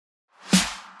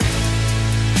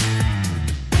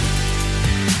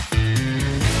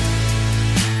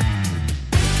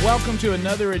welcome to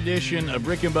another edition of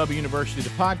Rick and Bubba University, the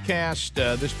podcast.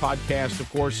 This podcast, of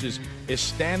course, is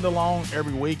standalone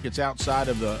every week. It's outside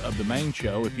of the main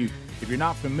show. If you're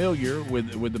not familiar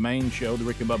with the main show, the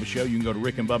Rick and Bubba Show, you can go to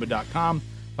rickandbubba.com,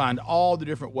 find all the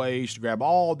different ways to grab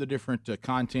all the different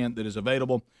content that is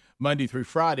available Monday through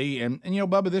Friday. And you know,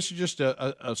 Bubba, this is just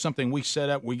something we set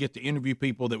up. We get to interview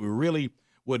people that we really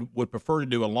would prefer to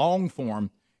do a long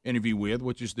form interview with,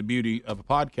 which is the beauty of a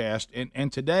podcast.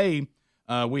 And today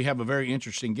we have a very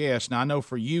interesting guest. Now, I know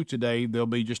for you today there'll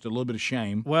be just a little bit of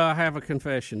shame. Well, I have a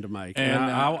confession to make, and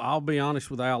I'll be honest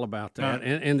with Al about that,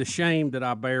 and the shame that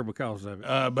I bear because of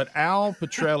it. But Al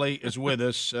Pitrelli is with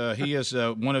us. He is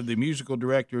one of the musical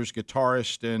directors,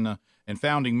 guitarist, and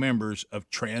founding members of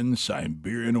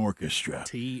Trans-Siberian Orchestra.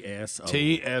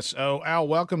 TSO. Al,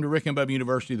 welcome to Rick and Bubba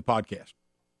University, the podcast.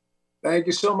 Thank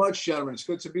you so much, gentlemen. It's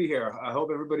good to be here. I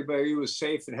hope everybody by you is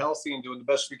safe and healthy and doing the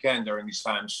best we can during these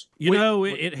times. You know,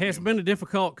 it has been a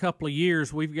difficult couple of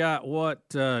years. We've got,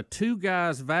 2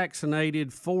 guys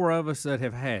vaccinated, 4 of us that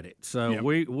have had it. So yep.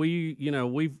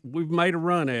 we've made a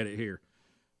run at it here.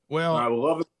 Well, I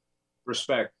love it.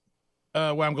 Respect.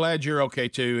 Well, I'm glad you're okay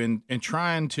too. And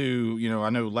trying to,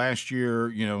 I know last year,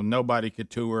 nobody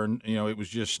could tour, and it was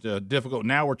just difficult.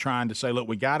 Now we're trying to say, look,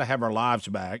 we got to have our lives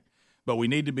back, but we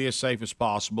need to be as safe as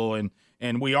possible.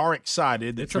 And we are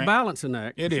excited that it's a balancing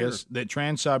act. It is that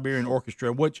Trans-Siberian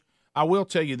Orchestra, which I will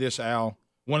tell you this, Al,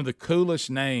 one of the coolest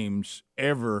names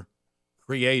ever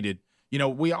created.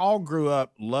 We all grew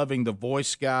up loving the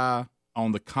voice guy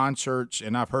on the concerts,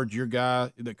 and I've heard your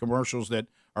guy, the commercials that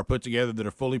are put together that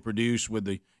are fully produced with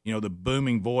the the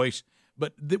booming voice.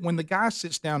 But when the guy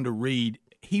sits down to read,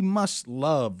 he must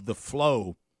love the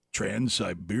flow.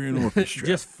 Trans-Siberian Orchestra.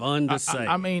 Just fun to say.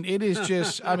 I mean, it is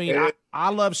just, I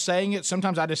love saying it.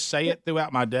 Sometimes I just say it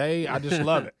throughout my day. I just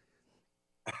love it.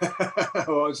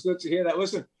 Well, it's good to hear that.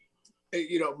 Listen,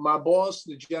 my boss,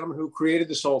 the gentleman who created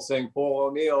this whole thing, Paul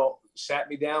O'Neill, sat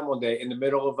me down one day in the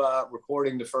middle of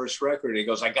recording the first record. He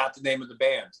goes, I got the name of the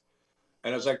band.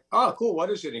 And I was like, oh, cool. What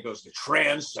is it? And he goes, the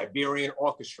Trans-Siberian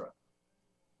Orchestra.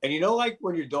 And like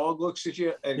when your dog looks at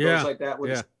you and goes like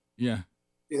that? Yeah.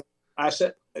 I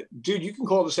said, dude, you can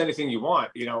call this anything you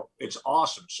want. It's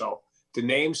awesome. So the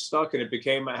name stuck, and it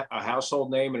became a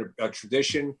household name and a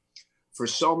tradition for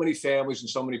so many families and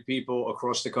so many people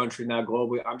across the country now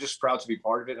globally. I'm just proud to be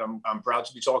part of it. I'm proud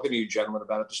to be talking to you gentlemen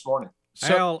about it this morning.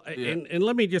 So, Al, and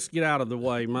let me just get out of the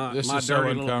way. My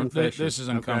dirty little confession. This is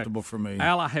uncomfortable for me.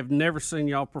 Al, I have never seen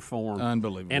y'all perform.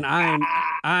 Unbelievable. And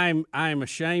I'm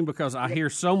ashamed because I hear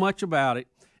so much about it.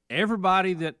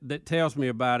 Everybody that tells me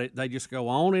about it, they just go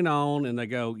on, and they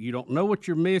go, you don't know what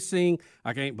you're missing.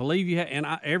 I can't believe you. And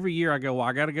every year I go, well,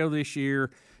 I got to go this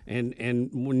year. And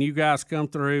when you guys come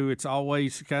through, it's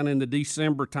always kind of in the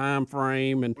December time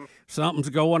frame, and something's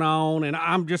going on. And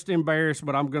I'm just embarrassed,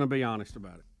 but I'm going to be honest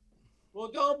about it. Well,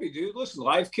 don't be, dude. Listen,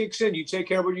 life kicks in. You take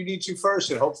care of what you need to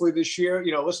first. And hopefully this year,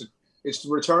 listen, it's the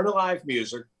return to live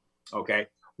music. Okay.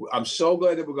 I'm so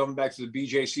glad that we're going back to the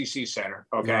BJCC Center.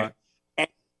 Okay. Right.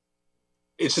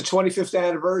 It's the 25th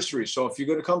anniversary, so if you're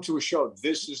going to come to a show,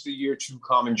 this is the year to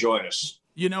come and join us.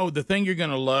 The thing you're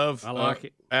going to love, I like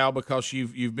it, Al, because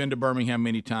you've been to Birmingham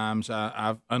many times.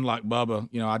 I've unlike Bubba,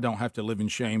 I don't have to live in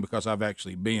shame because I've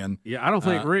actually been. Yeah, I don't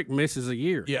think Rick misses a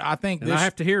year. Yeah, I think I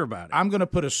have to hear about it. I'm going to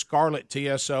put a scarlet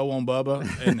TSO on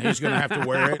Bubba, and he's going to have to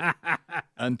wear it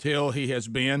until he has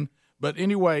been. But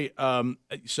anyway,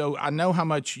 so I know how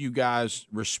much you guys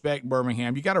respect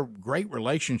Birmingham. You got a great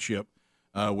relationship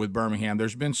with Birmingham.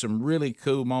 There's been some really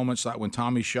cool moments, like when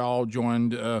Tommy Shaw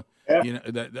joined.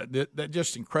 That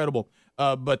just incredible.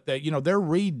 But they're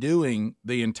redoing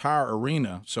the entire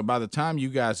arena. So by the time you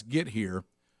guys get here,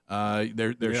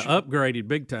 they're upgraded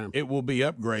big time. It will be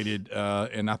upgraded,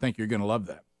 and I think you're going to love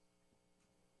that.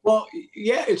 Well,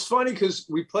 yeah, it's funny because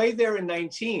we played there in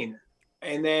 19,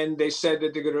 and then they said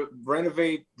that they're going to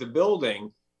renovate the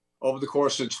building over the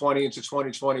course of 20 into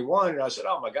 2021. And I said,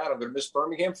 oh my God, I'm going to miss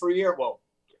Birmingham for a year. Well,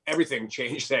 everything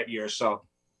changed that year. So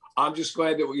I'm just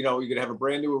glad that, you're going to have a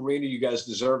brand new arena. You guys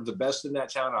deserve the best in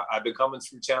that town. I've been coming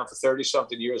through town for 30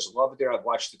 something years. I love it there. I've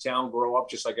watched the town grow up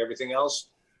just like everything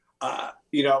else.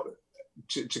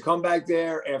 To come back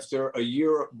there after a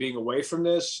year being away from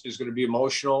this is going to be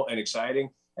emotional and exciting.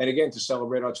 And again, to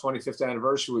celebrate our 25th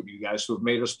anniversary with you guys who have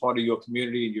made us part of your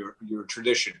community and your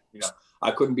tradition. I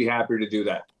couldn't be happier to do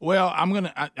that. Well, I'm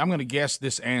gonna guess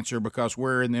this answer because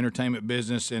we're in the entertainment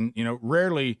business, and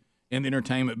rarely in the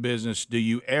entertainment business do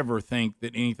you ever think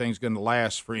that anything's going to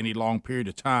last for any long period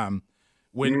of time.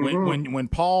 When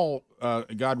Paul,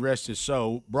 God rest his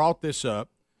soul, brought this up,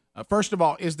 first of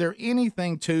all, is there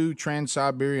anything to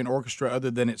Trans-Siberian Orchestra other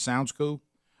than it sounds cool?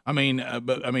 I mean,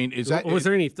 but I mean, is that was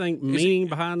there anything meaning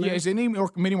behind that? Yeah, is it any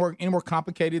more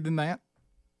complicated than that?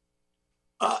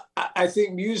 I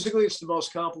think musically, it's the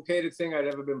most complicated thing I'd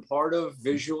ever been part of.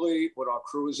 Visually, what our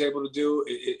crew is able to do,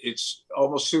 it's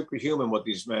almost superhuman what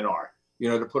these men are,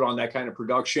 to put on that kind of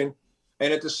production.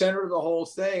 And at the center of the whole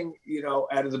thing,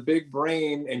 out of the big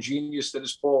brain and genius that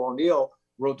is Paul O'Neill,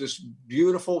 wrote this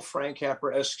beautiful Frank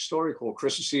Capra-esque story called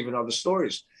Christmas Eve and Other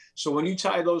Stories. So when you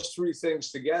tie those three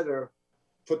things together,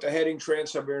 put the heading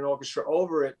Trans-Siberian Orchestra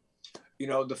over it,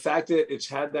 the fact that it's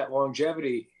had that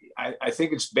longevity, I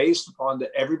think it's based upon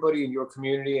that everybody in your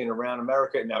community and around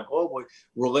America and now globally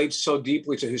relates so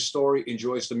deeply to his story,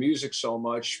 enjoys the music so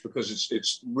much because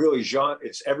it's really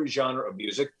it's every genre of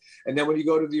music. And then when you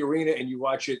go to the arena and you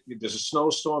watch it, there's a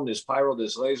snowstorm, there's pyro,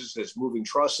 there's lasers, there's moving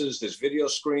trusses, there's video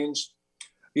screens.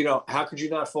 How could you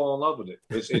not fall in love with it?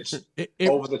 It's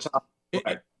over the top.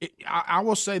 I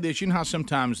will say this, how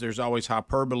sometimes there's always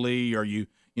hyperbole or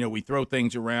we throw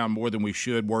things around more than we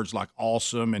should, words like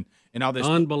awesome and all this.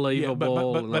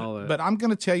 Unbelievable. And all that. But I'm going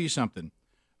to tell you something.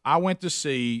 I went to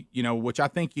see, which I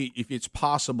think if it's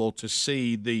possible to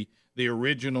see the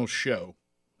original show,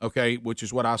 okay, which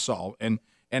is what I saw. But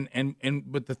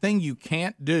the thing you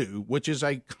can't do, which is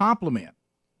a compliment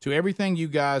to everything you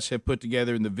guys have put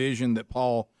together and the vision that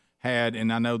Paul had,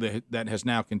 and I know that has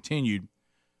now continued.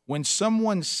 When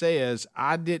someone says,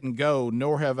 I didn't go,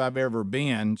 nor have I ever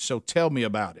been, so tell me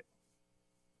about it.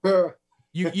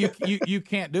 You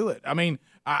can't do it. I mean,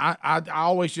 I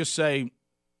always just say,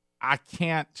 I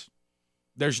can't,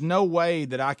 there's no way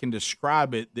that I can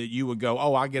describe it that you would go,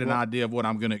 oh, I get an idea of what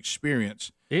I'm going to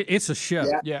experience. It's a show.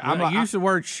 Yeah, I use the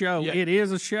word show. Yeah, it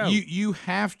is a show. You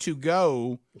have to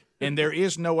go, and there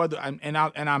is no other. And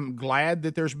I'm glad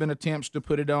that there's been attempts to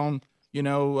put it on,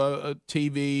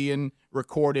 TV and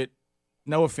record it.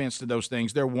 No offense to those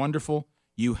things, they're wonderful.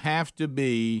 You have to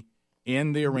be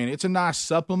in the arena. It's a nice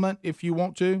supplement if you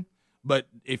want to, but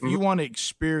if you want to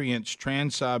experience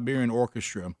Trans-Siberian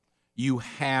Orchestra, you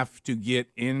have to get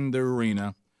in the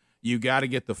arena. You got to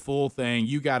get the full thing.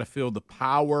 You got to feel the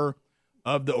power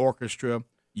of the orchestra.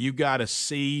 You got to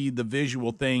see the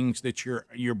visual things that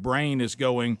your brain is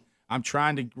going, I'm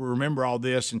trying to remember all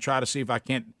this and try to see if I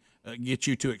can't get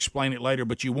you to explain it later,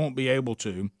 but you won't be able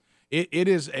to. It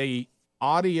is a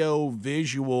audio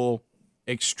visual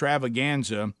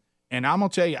extravaganza. And I'm going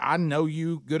to tell you, I know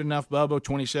you good enough, Bubba,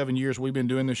 27 years we've been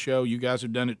doing this show. You guys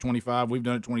have done it 25. We've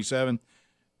done it 27.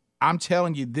 I'm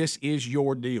telling you, this is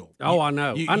your deal. Oh, I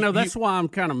know. That's why I'm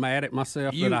kind of mad at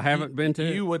myself that I haven't been to.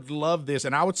 You would love this.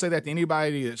 And I would say that to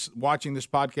anybody that's watching this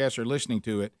podcast or listening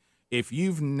to it. If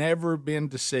you've never been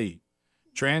to see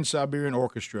Trans-Siberian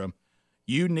Orchestra,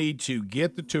 you need to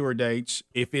get the tour dates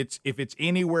if it's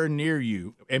anywhere near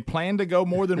you, and plan to go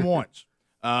more than once.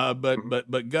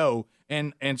 But go.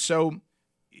 And so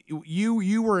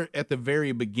you were at the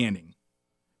very beginning.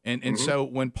 And so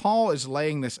when Paul is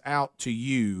laying this out to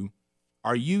you,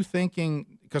 are you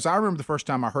thinking, because I remember the first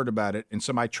time I heard about it and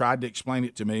somebody tried to explain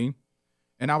it to me,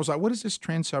 and I was like, what is this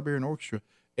Trans-Siberian Orchestra?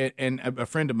 And a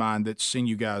friend of mine that's seen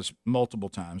you guys multiple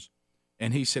times,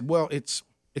 and he said, well, it's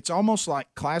almost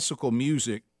like classical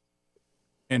music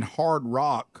and hard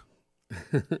rock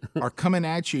are coming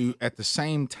at you at the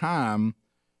same time.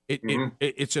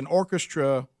 It's an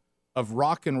orchestra of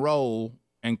rock and roll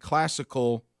and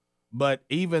classical, but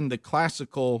even the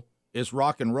classical is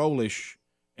rock and rollish.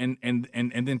 And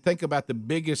then think about the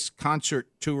biggest concert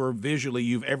tour visually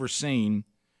you've ever seen.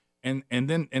 And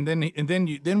then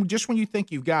just when you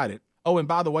think you've got it. Oh, and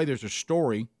by the way, there's a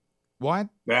story. What?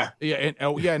 Yeah. Yeah.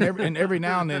 And every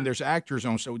now and then there's actors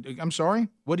on. So I'm sorry,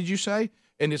 what did you say?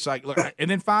 And it's like, look,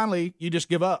 and then finally you just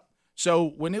give up. So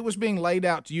when it was being laid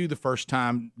out to you the first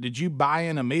time, did you buy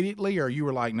in immediately, or you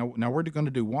were like, no, we're going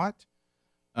to do what?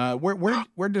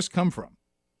 Where'd this come from?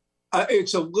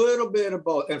 It's a little bit of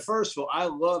both. And first of all, I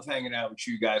love hanging out with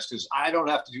you guys because I don't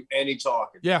have to do any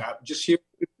talking. Yeah. I'm just here.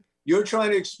 You're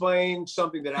trying to explain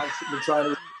something that I've been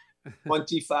trying to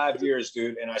 25 years,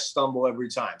 dude, and I stumble every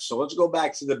time. So let's go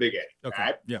back to the beginning. Okay.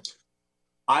 Right? Yeah.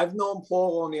 I've known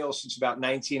Paul O'Neill since about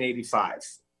 1985.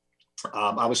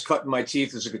 I was cutting my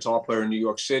teeth as a guitar player in New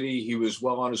York City. He was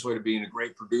well on his way to being a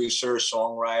great producer,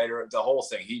 songwriter, the whole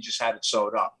thing. He just had it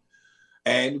sewed up.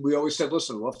 And we always said,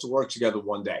 listen, we'll have to work together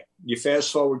one day. You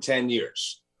fast forward 10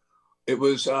 years. It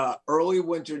was early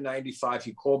winter 95.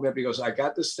 He called me up. He goes, I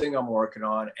got this thing I'm working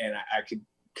on, and I could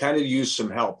kind of use some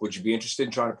help. Would you be interested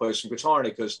in trying to play some guitar?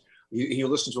 Because he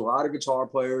listened to a lot of guitar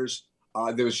players.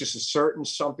 There was just a certain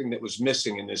something that was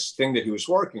missing in this thing that he was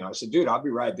working on. I said, dude, I'll be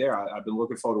right there. I've been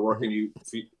looking forward to working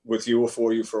with you or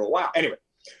for you for a while. Anyway,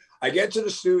 I get to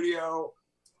the studio.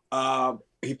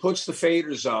 he puts the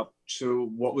faders up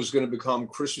to what was going to become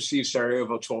Christmas Eve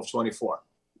Sarajevo 1224.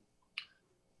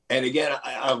 And again,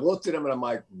 I looked at him and I'm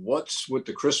like, what's with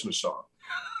the Christmas song?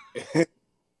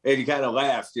 And he kind of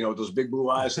laughed, with those big blue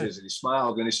eyes of his, and he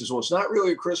smiled and he says, well, it's not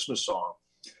really a Christmas song.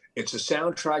 It's a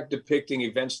soundtrack depicting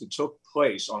events that took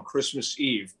place on Christmas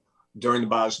Eve during the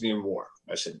Bosnian War.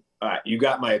 I said, all right, you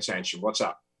got my attention. What's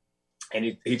up?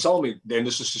 And he told me, and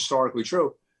this is historically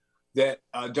true, that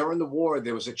during the war,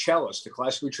 there was a cellist, a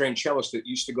classically trained cellist that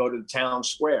used to go to the town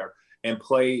square and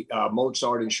play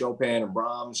Mozart and Chopin and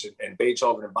Brahms and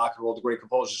Beethoven and Bach and all the great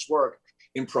composers' work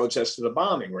in protest to the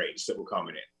bombing raids that were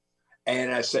coming in.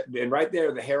 And I said, and right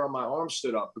there, the hair on my arm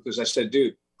stood up because I said,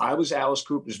 dude, I was Alice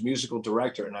Cooper's musical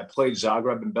director and I played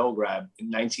Zagreb and Belgrade in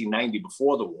 1990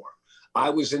 before the war. I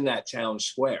was in that town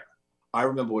square. I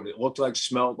remember what it looked like,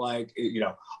 smelled like.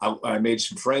 I made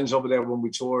some friends over there when we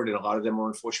toured, and a lot of them were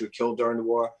unfortunately killed during the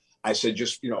war. I said,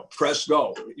 just, press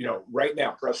go, right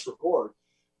now, press record.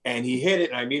 And he hit it,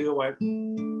 and I immediately went,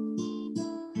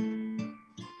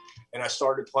 and I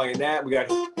started playing that. We got,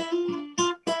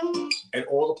 and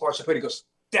all the parts I played, he goes,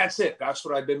 that's it. That's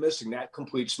what I've been missing. That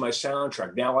completes my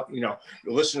soundtrack. Now, the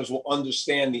listeners will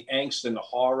understand the angst and the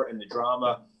horror and the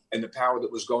drama and the power that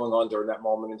was going on during that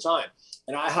moment in time.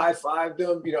 And I high-fived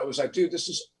him. It was like, dude, this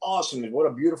is awesome. And what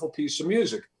a beautiful piece of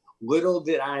music. Little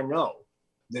did I know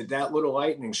that little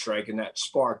lightning strike and that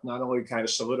spark not only kind of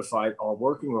solidified our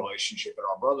working relationship and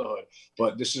our brotherhood,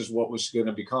 but this is what was going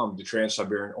to become the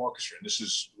Trans-Siberian Orchestra. And this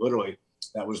is literally,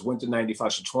 that was winter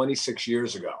 95. So 26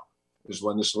 years ago is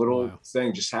when this little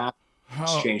thing just happened.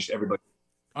 It's changed everybody.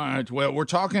 All right. Well, we're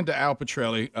talking to Al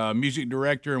Pitrelli, music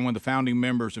director and one of the founding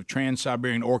members of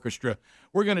Trans-Siberian Orchestra.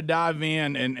 We're going to dive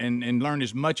in and learn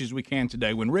as much as we can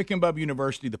today. When Rick and Bubba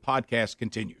University, the podcast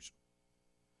continues.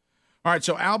 All right.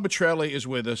 So Al Pitrelli is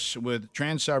with us with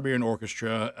Trans-Siberian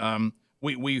Orchestra.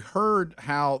 We heard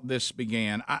how this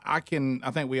began. I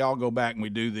think we all go back and we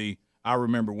do the I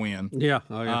remember when. Yeah.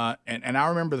 Oh, yeah. And I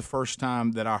remember the first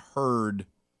time that I heard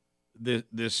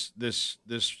this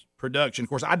production. Of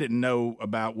course, I didn't know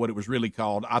about what it was really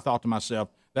called. I thought to myself,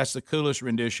 that's the coolest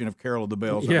rendition of Carol of the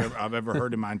Bells I've ever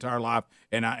heard in my entire life,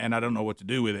 and I don't know what to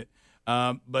do with it.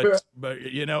 But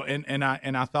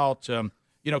I thought,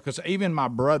 because even my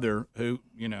brother, who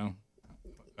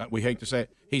we hate to say it,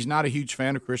 he's not a huge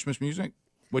fan of Christmas music,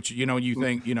 which you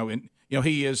think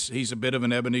he's a bit of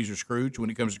an Ebenezer Scrooge when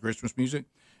it comes to Christmas music.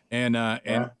 And I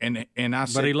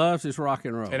said, but he loves his rock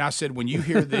and roll. And I said, when you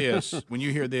hear this,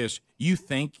 you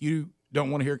think you don't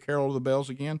want to hear Carol of the Bells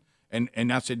again?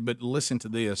 And I said, but listen to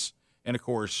this. And of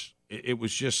course, it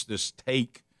was just this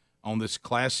take on this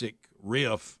classic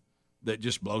riff that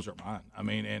just blows our mind. I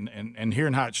mean, and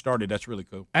hearing how it started, that's really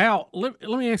cool. Al, let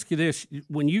me ask you this: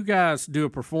 when you guys do a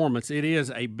performance, it is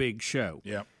a big show.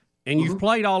 Yeah. And you've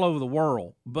played all over the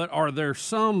world, but are there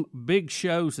some big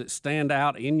shows that stand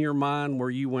out in your mind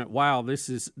where you went, wow, this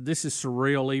is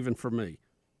surreal even for me?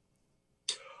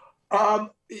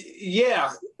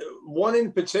 Yeah. One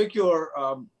in particular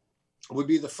would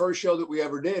be the first show that we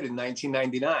ever did in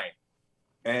 1999.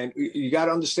 And you got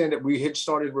to understand that we had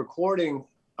started recording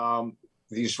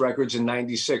these records in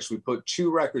 96. We put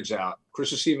 2 records out,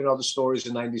 Christmas Eve and Other Stories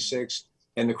in 96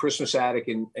 and The Christmas Attic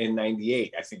in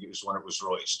 98. I think it was when it was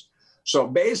released. So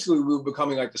basically, we were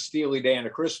becoming like the Steely Dan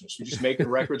of Christmas. We're just making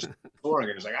records and touring.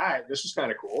 And it's like, all right, this is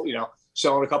kind of cool,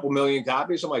 selling a couple million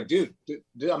copies. I'm like, dude,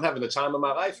 I'm having the time of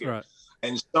my life here. Right.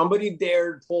 And somebody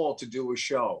dared Paul to do a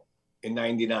show in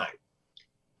 99.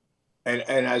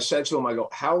 And I said to him, I go,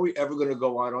 how are we ever going to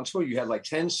go out on tour? You had like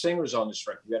 10 singers on this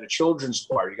record. You had a children's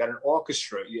choir. You got an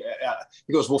orchestra.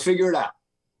 He goes, we'll figure it out.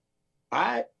 All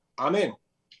right, I'm in.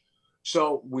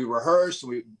 So we rehearsed.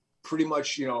 We pretty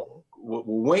much, we're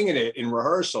winging it in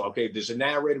rehearsal. Okay, there's a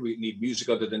narrator. We need music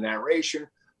other than narration.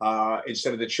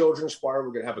 Instead of the children's choir,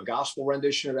 we're going to have a gospel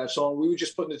rendition of that song. We were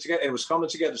just putting it together, and it was coming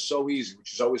together so easy,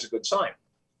 which is always a good sign.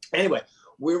 Anyway,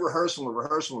 we're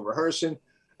rehearsing.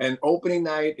 And opening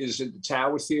night is at the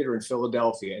Tower Theater in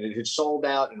Philadelphia, and it had sold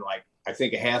out in like, I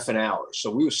think, a half an hour. So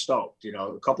we were stoked,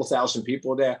 a couple thousand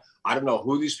people there. I don't know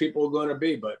who these people are going to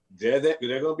be, but they're there.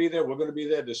 They're going to be there. We're going to be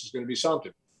there. This is going to be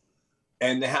something.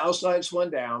 And the house lights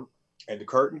went down and the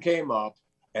curtain came up,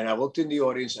 and I looked in the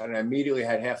audience and I immediately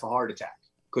had half a heart attack,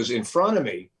 because in front of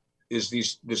me is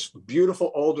this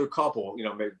beautiful older couple,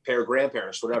 maybe a pair of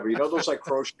grandparents, whatever, those like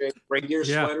crochet reindeer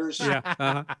sweaters. Yeah.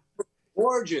 Uh-huh.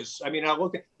 Gorgeous. I mean, I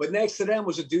looked at, but next to them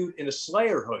was a dude in a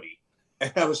Slayer hoodie.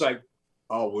 And I was like,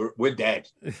 oh, we're dead.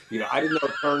 I didn't know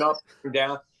turn up, turn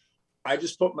down. I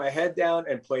just put my head down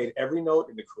and played every note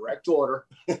in the correct order.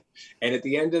 And at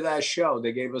the end of that show,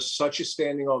 they gave us such a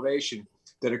standing ovation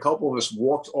that a couple of us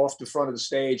walked off the front of the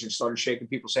stage and started shaking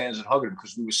people's hands and hugging them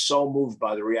because we were so moved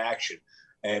by the reaction.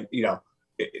 And,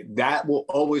 that will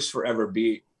always forever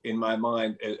be in my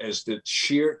mind as the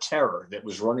sheer terror that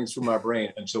was running through my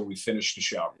brain until we finished the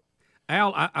show.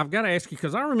 Al, I've got to ask you,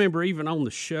 because I remember even on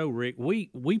the show, Rick, we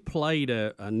played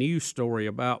a news story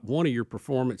about one of your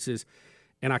performances,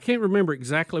 and I can't remember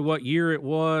exactly what year it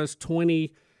was,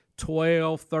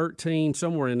 2012, 13,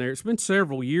 somewhere in there. It's been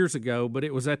several years ago, but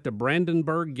it was at the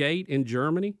Brandenburg Gate in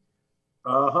Germany.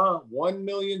 1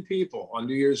 million people on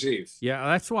New Year's Eve. Yeah,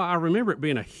 that's why I remember it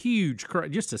being a huge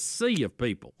crowd, just a sea of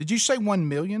people. Did you say 1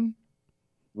 million?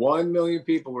 1 million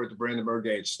people were at the Brandenburg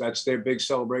Gates. That's their big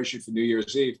celebration for New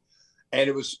Year's Eve. And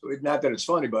it was, not that it's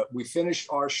funny, but we finished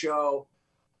our show,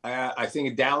 I think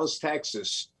in Dallas,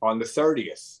 Texas on the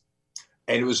 30th.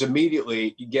 And it was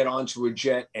immediately you get onto a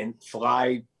jet and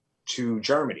fly to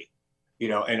Germany,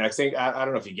 and I think, I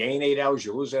don't know if you gain 8 hours,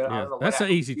 you lose it. Yeah, I don't know. That's an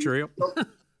easy trip.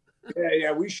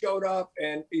 Yeah. We showed up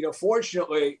and,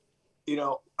 fortunately,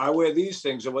 I wear these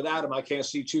things and without them, I can't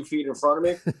see 2 feet in front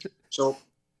of me. So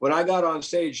when I got on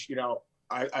stage,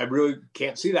 I really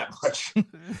can't see that much,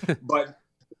 but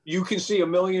you can see 1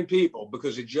 million people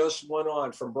because it just went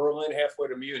on from Berlin halfway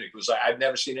to Munich. It was like, I'd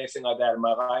never seen anything like that in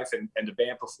my life. And the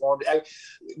band performed.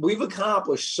 We've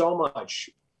accomplished so much.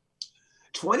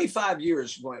 25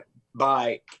 years went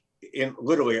by in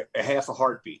literally a half a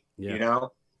heartbeat,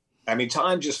 I mean,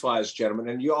 time just flies, gentlemen.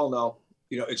 And you all know,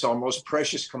 it's our most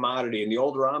precious commodity. And the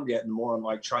older I'm getting, the more I'm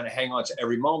like trying to hang on to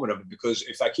every moment of it. Because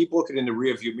if I keep looking in the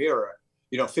rearview mirror,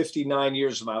 59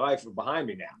 years of my life are behind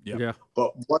me now. Yeah.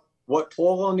 But what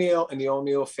Paul O'Neill and the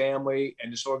O'Neill family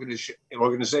and this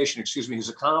organization, has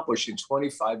accomplished in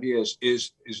 25 years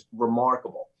is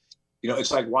remarkable.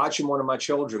 It's like watching one of my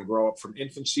children grow up from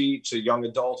infancy to young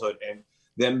adulthood and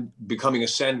them becoming a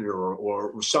senator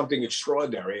or something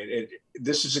extraordinary.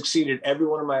 This has exceeded every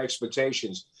one of my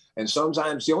expectations. And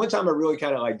sometimes the only time I really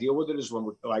kind of like deal with it is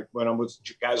when I'm with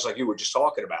guys like you, we're just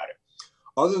talking about it.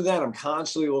 Other than that, I'm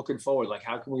constantly looking forward. Like,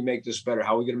 how can we make this better?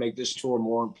 How are we going to make this tour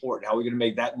more important? How are we going to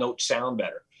make that note sound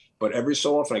better? But every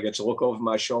so often I get to look over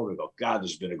my shoulder and go, God,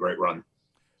 this has been a great run.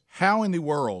 How in the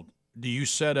world do you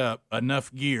set up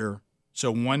enough gear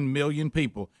so 1 million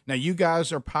people? Now, you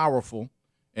guys are powerful.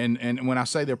 And when I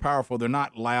say they're powerful, they're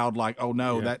not loud like, oh,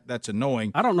 no, that's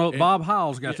annoying. I don't know if Bob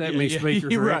Hall's got that many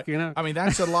speakers, Rick, right. I mean,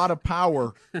 that's a lot of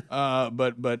power,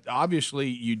 but obviously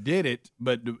you did it.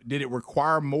 But did it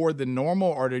require more than normal,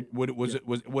 or was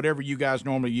whatever you guys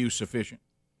normally use sufficient?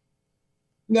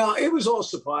 No, it was all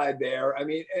supplied there. I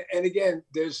mean, and again,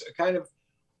 there's a kind of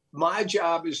 – my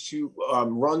job is to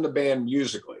run the band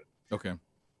musically. Okay.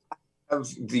 I have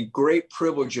the great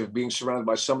privilege of being surrounded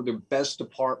by some of the best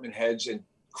department heads and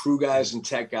crew guys and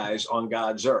tech guys on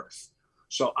God's earth.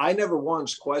 So I never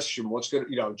once questioned what's going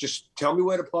to, just tell me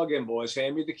where to plug in, boys.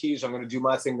 Hand me the keys. I'm going to do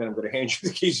my thing. Then I'm going to hand you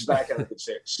the keys back and I can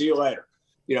say, see you later.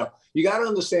 You got to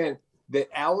understand that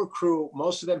our crew,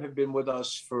 most of them have been with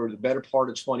us for the better part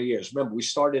of 20 years. Remember, we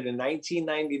started in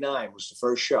 1999 was the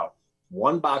first show.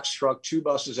 1 box truck, 2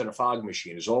 buses, and a fog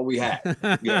machine is all we had.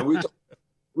 We thought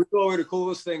we were the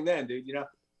coolest thing then, dude,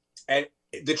 And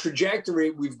the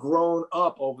trajectory, we've grown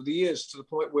up over the years to the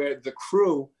point where the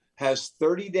crew has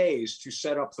 30 days to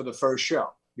set up for the first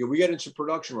show. We get into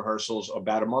production rehearsals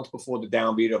about a month before the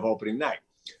downbeat of opening night.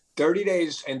 30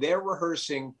 days, and they're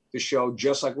rehearsing the show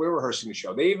just like we're rehearsing the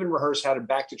show. They even rehearse how to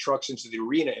back the trucks into the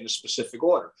arena in a specific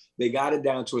order. They got it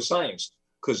down to a science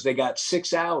because they got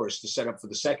 6 hours to set up for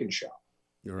the second show.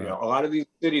 Right. A lot of these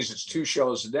cities, it's 2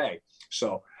 shows a day.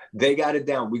 So they got it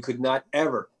down. We could not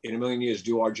ever in a million years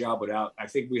do our job without, I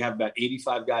think we have about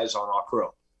 85 guys on our crew.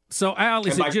 So, Al,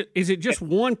 is it just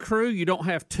one crew? You don't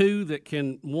have 2 that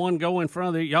can one go in front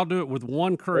of the, y'all do it with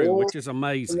one crew, which is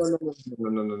amazing.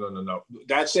 No.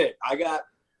 That's it. I got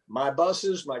my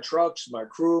buses, my trucks, my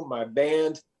crew, my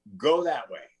band, go that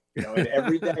way. And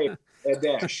every day they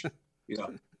dash.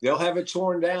 They'll have it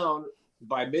torn down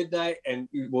by midnight and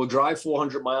we'll drive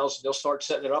 400 miles and they'll start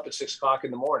setting it up at 6 o'clock in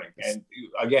the morning. And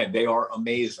again, they are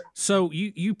amazing. So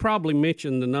you probably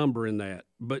mentioned the number in that,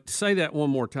 but say that one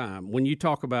more time. When you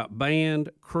talk about band,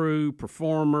 crew,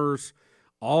 performers,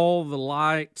 all the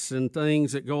lights and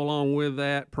things that go along with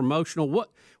that, promotional,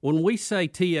 when we say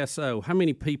TSO, how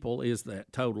many people is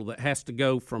that total that has to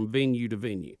go from venue to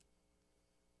venue?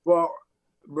 Well,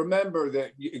 remember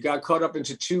that you got cut up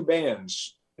into 2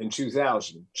 bands in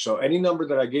 2000. So any number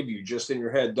that I give you just in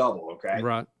your head, double, okay?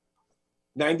 Right.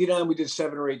 99, we did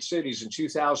 7 or 8 cities. In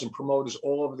 2000, promoters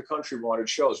all over the country wanted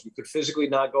shows. We could physically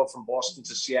not go from Boston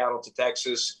to Seattle to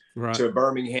Texas to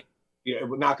Birmingham. It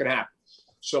was not going to happen.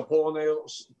 So Paul O'Neill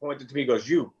pointed to me, goes,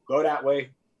 you go that way.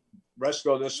 rest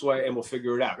go this way, and we'll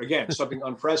figure it out. Again, something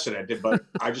unprecedented, but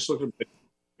I just looked at it.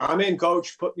 I'm in,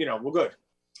 coach. We're good.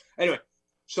 Anyway,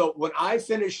 so when I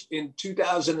finished in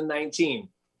 2019,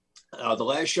 the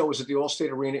last show was at the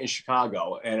Allstate Arena in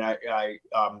Chicago, and I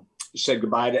said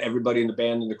goodbye to everybody in the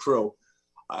band and the crew.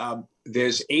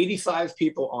 There's 85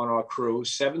 people on our crew,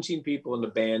 17 people in the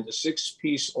band, a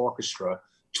 6-piece orchestra,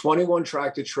 21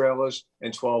 tractor trailers,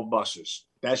 and 12 buses.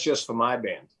 That's just for my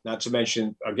band. Not to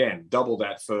mention, again, double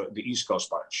that for the East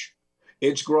Coast bunch.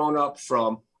 It's grown up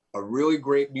from a really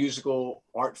great musical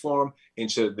art form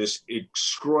into this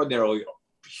extraordinarily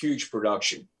huge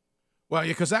production. Well,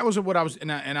 yeah, because that was what I was,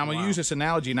 and I'm going to use this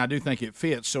analogy, and I do think it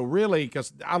fits. So really,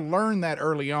 because I learned that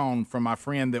early on from my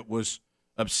friend that was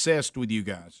obsessed with you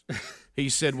guys. He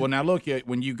said, well, now look,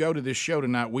 when you go to this show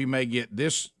tonight, we may get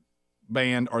this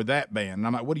band or that band. And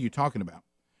I'm like, what are you talking about?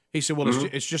 He said, well,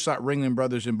 it's just like Ringling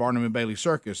Brothers and Barnum and Bailey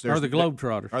Circus. There's the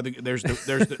Globetrotters.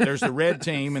 There's the red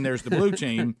team and there's the blue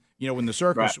team, when the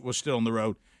circus was still on the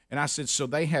road. And I said, so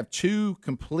they have two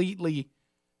completely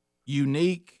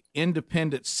unique,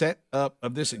 independent set up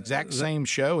of this exact same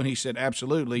show? And he said,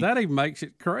 absolutely. That even makes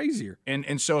it crazier.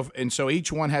 And so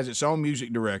each one has its own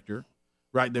music director.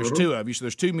 Right, there's two of you, so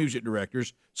there's two music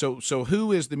directors. So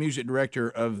who is the music director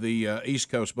of the East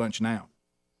Coast bunch now?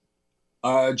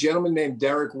 A gentleman named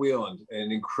Derek Wheeland,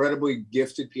 an incredibly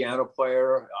gifted piano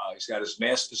player. He's got his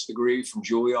master's degree from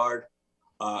Juilliard.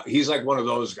 He's like one of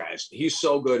those guys. He's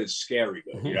so good, it's scary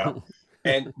good,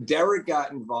 And Derek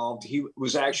got involved. He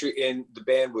was actually in the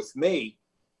band with me,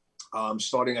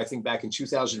 starting, I think, back in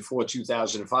 2004,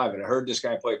 2005. And I heard this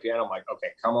guy play piano. I'm like,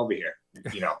 okay, come over here.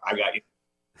 I got you.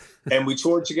 And we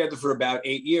toured together for about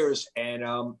 8 years.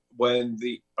 And when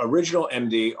the original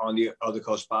MD on the other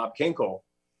coast, Bob Kinkle,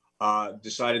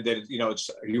 decided that,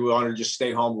 he wanted to just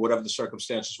stay home, whatever the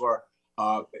circumstances were,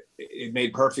 it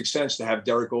made perfect sense to have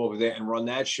Derek go over there and run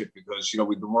that shit because,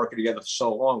 we've been working together for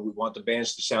so long. We want the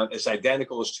bands to sound as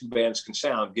identical as two bands can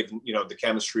sound, given, the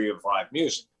chemistry of live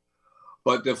music.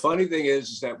 But the funny thing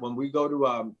is that when we go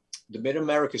to the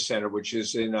Mid-America Center, which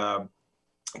is in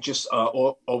just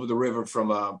over the river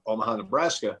from Omaha,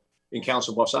 Nebraska, in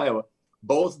Council Bluffs, Iowa,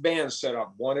 both bands set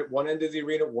up one at one end of the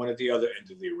arena, one at the other end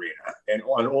of the arena. And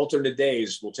on alternate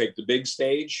days, we'll take the big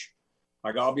stage.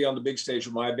 Like I'll be on the big stage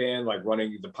with my band, like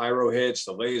running the pyro hits,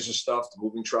 the laser stuff, the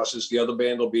moving trusses. The other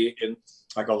band will be in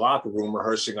like a locker room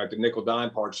rehearsing like the nickel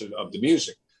dime parts of the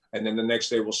music. And then the next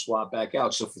day we'll swap back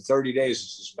out. So for 30 days,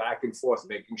 it's just back and forth,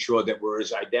 making sure that we're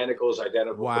as identical.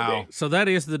 Wow. So that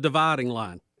is the dividing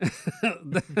line.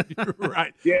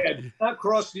 Right. Yeah. Not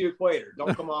cross the equator.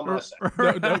 Don't come on my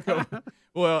side. Don't come.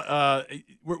 Well,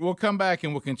 we'll come back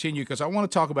and we'll continue because I want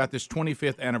to talk about this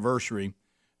 25th anniversary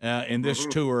in this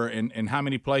tour and how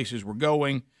many places we're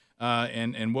going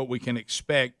and what we can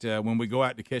expect when we go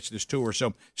out to catch this tour.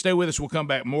 So stay with us. We'll come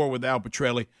back more with Al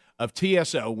Pitrelli of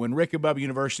TSO when Rick and Bubba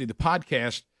University, the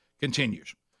podcast,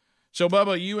 continues. So,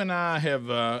 Bubba, you and I have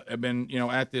been,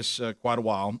 at this quite a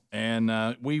while,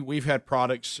 and we've had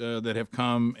products that have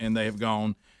come and they have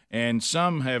gone, and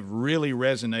some have really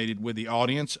resonated with the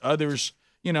audience. Others,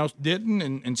 didn't,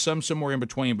 and some somewhere in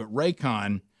between. But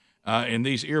Raycon and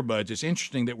these earbuds, it's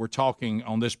interesting that we're talking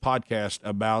on this podcast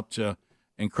about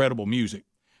incredible music.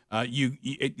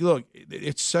 Look,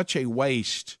 it's such a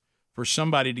waste for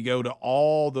somebody to go to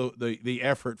all the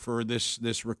effort for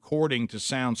this recording to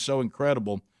sound so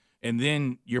incredible, and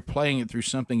then you're playing it through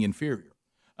something inferior.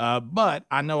 But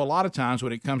I know a lot of times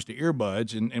when it comes to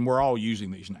earbuds, and we're all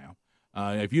using these now.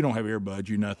 If you don't have earbuds,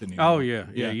 you're nothing anymore. Oh, yeah.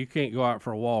 You can't go out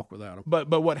for a walk without them.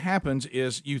 But what happens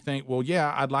is you think, well,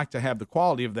 yeah, I'd like to have the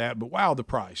quality of that, but wow, the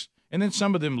price. And then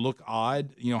some of them look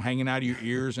odd, hanging out of your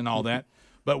ears and all that.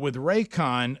 But with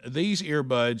Raycon, these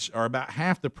earbuds are about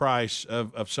half the price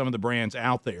of some of the brands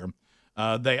out there.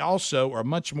 They also are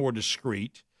much more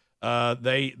discreet.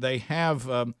 They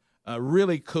have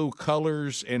really cool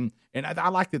colors, and I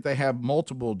like that they have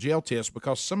multiple gel tips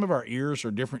because some of our ears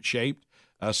are different shaped.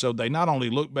 So they not only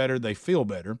look better, they feel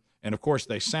better, and of course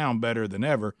they sound better than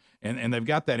ever. And they've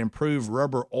got that improved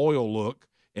rubber oil look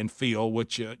and feel,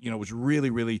 which was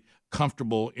really, really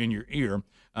comfortable in your ear.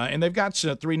 And they've got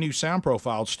 3 new sound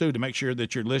profiles too to make sure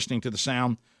that you're listening to the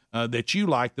sound that you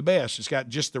like the best. It's got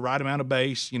just the right amount of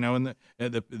bass, in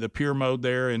the pure mode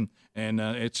there, and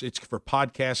it's for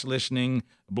podcast listening,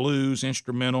 blues,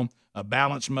 instrumental. A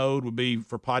balance mode would be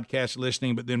for podcast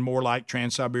listening, but then more like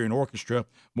Trans-Siberian Orchestra,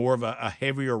 more of a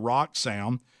heavier rock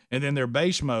sound. And then their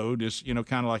bass mode is,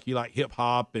 kind of like you like hip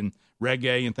hop and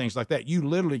reggae and things like that. You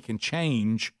literally can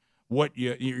change what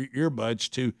your earbuds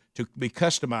to be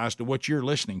customized to what you're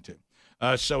listening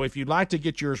to. So if you'd like to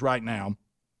get yours right now,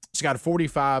 it's got a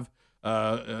 45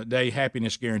 day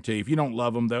happiness guarantee. If you don't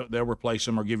love them, they'll replace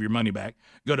them or give your money back.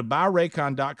 Go to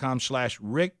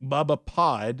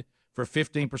buyraycon.com/RickBubbaPod for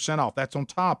 15% off. That's on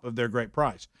top of their great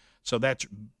price. So that's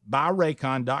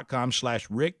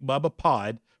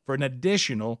buyraycon.com/RickBubbaPod for an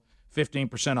additional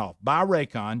 15% off.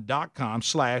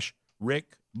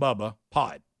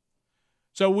 buyraycon.com/RickBubbaPod.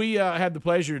 So we had the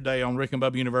pleasure today on Rick and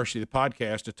Bubba University, the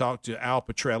podcast, to talk to Al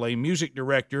Pitrelli, music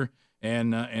director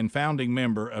and founding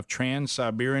member of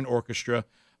Trans-Siberian Orchestra.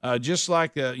 Just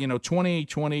like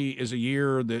 2020 is a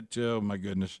year that, oh my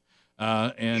goodness,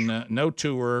 and no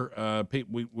tour.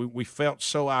 We felt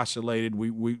so isolated.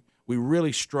 We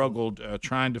really struggled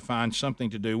trying to find something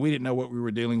to do. We didn't know what we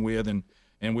were dealing with, and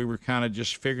we were kind of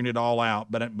just figuring it all out.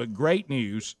 But great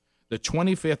news, the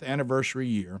 25th anniversary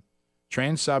year,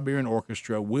 Trans-Siberian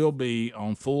Orchestra will be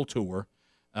on full tour.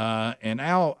 And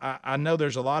Al, I know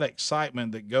there's a lot of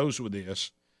excitement that goes with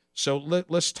this. So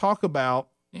let's talk about,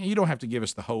 you don't have to give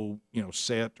us the whole,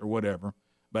 set or whatever,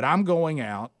 but I'm going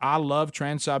out. I love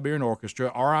Trans-Siberian Orchestra,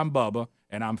 or I'm Bubba,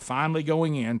 and I'm finally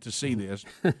going in to see this.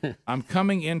 I'm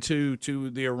coming into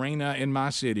the arena in my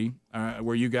city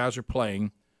where you guys are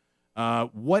playing.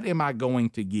 What am I going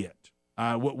to get?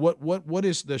 What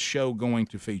is the show going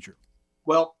to feature?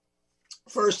 Well,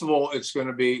 first of all, it's going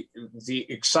to be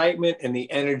the excitement and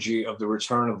the energy of the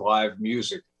return of live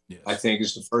music. Yes. I think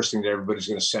is the first thing that everybody's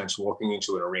going to sense walking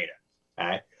into an arena.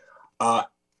 Okay?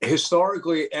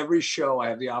 Historically, every show I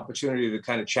have the opportunity to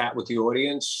kind of chat with the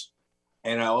audience,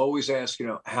 and I always ask,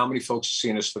 how many folks have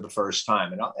seen us for the first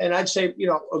time, and I'd say,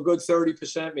 a good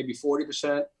 30%, maybe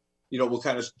 40%, will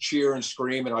kind of cheer and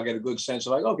scream, and I'll get a good sense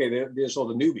of like, okay, there's all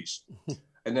the newbies.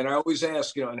 And then I always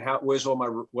ask, and where's all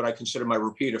what I consider my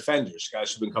repeat offenders,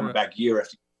 guys who've been coming back year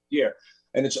after year.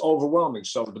 And it's overwhelming.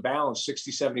 So the balance,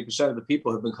 60, 70% of the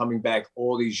people have been coming back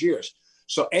all these years.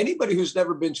 So anybody who's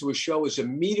never been to a show is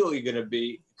immediately going to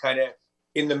be kind of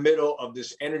in the middle of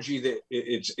this energy that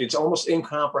it's almost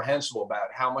incomprehensible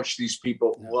about how much these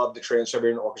people love the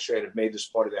Trans-Siberian Orchestra and have made this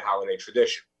part of their holiday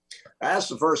tradition. That's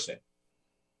the first thing.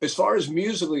 As far as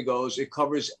musically goes, it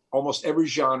covers almost every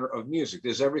genre of music.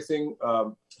 There's everything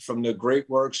from the great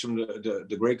works from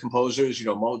the great composers,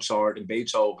 Mozart and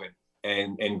Beethoven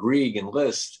and Grieg and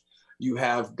Liszt. You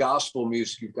have gospel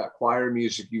music, you've got choir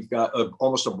music, you've got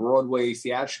almost a Broadway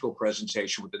theatrical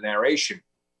presentation with the narration.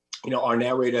 Our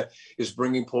narrator is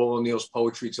bringing Paul O'Neill's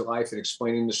poetry to life and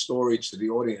explaining the story to the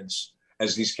audience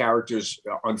as these characters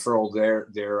unfurl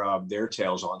their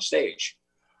tales on stage.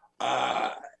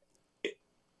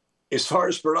 As far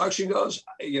as production goes,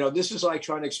 this is like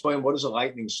trying to explain what does a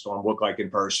lightning storm look like in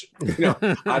person.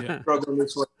 I've been struggling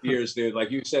this for years, dude. Like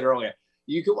you said earlier,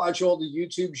 you can watch all the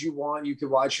YouTubes you want. You can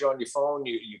watch it on your phone,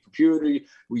 your computer.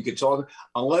 We could talk.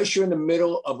 Unless you're in the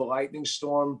middle of a lightning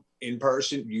storm in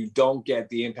person, you don't get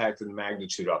the impact and the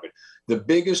magnitude of it. The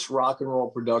biggest rock and roll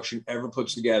production ever put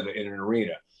together in an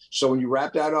arena. So when you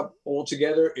wrap that up all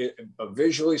together,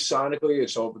 visually, sonically,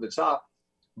 it's over the top.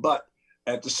 But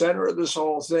at the center of this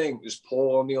whole thing is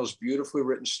Paul O'Neill's beautifully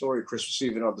written story, Christmas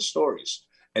Eve and Other Stories.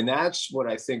 And that's what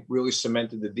I think really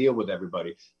cemented the deal with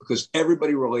everybody, because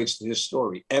everybody relates to his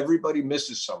story. Everybody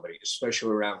misses somebody,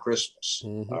 especially around Christmas.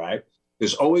 Mm-hmm. All right.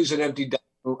 There's always an empty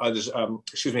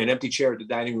chair at the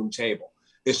dining room table,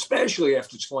 especially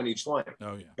after 2020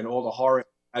 and all the horror,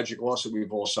 tragic loss that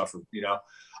we've all suffered.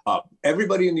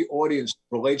 Everybody in the audience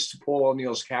relates to Paul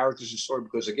O'Neill's characters and story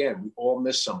because, again, we all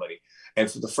miss somebody. And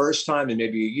for the first time in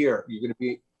maybe a year, you're going to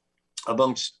be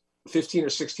amongst 15 or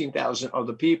 16,000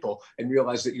 other people and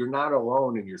realize that you're not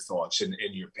alone in your thoughts and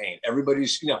in your pain.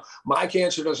 Everybody's, my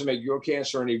cancer doesn't make your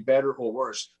cancer any better or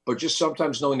worse, but just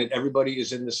sometimes knowing that everybody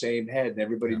is in the same head and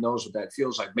everybody knows what that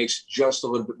feels like makes it just a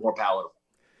little bit more palatable.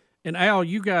 And Al,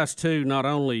 you guys too, not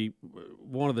only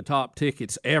one of the top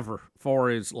tickets ever for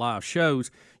his live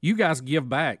shows, you guys give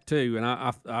back too. And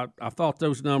I thought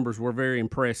those numbers were very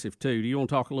impressive too. Do you want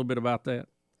to talk a little bit about that?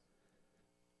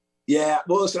 Yeah,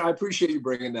 well, listen, I appreciate you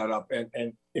bringing that up.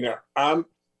 And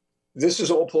this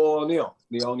is all Paul O'Neill,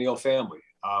 the O'Neill family.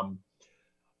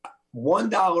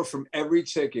 $1 from every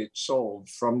ticket sold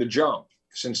from the jump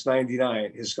since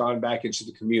 '99 has gone back into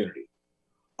the community.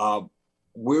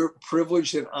 We're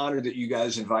privileged and honored that you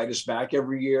guys invite us back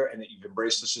every year and that you've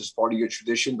embraced us as part of your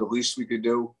tradition. The least we could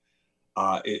do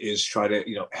is try to,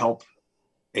 help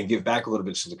and give back a little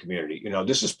bit to the community.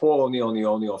 This is Paul O'Neill and the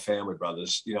O'Neill family,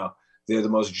 brothers. They're the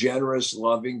most generous,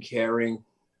 loving, caring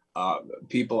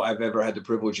people I've ever had the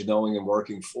privilege of knowing and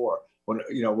working for. When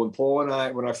Paul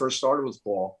and when I first started with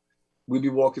Paul, we'd be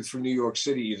walking through New York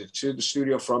City, either to the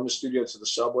studio, from the studio to the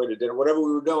subway to dinner, whatever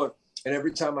we were doing. And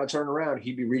every time I turned around,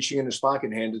 he'd be reaching in his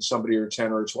pocket and handed somebody a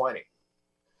 10 or a 20.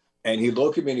 And he'd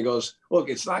look at me and he goes, look,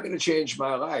 it's not going to change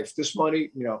my life. This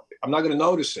money, I'm not going to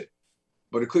notice it,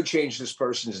 but it could change this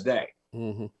person's day.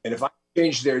 Mm-hmm. And if I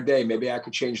change their day, maybe I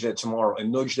could change that tomorrow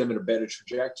and nudge them in a better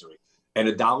trajectory. And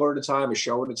 $1 at a time, a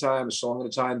show at a time, a song at a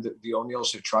time, the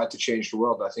O'Neills have tried to change the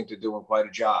world. I think they're doing quite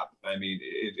a job. I mean,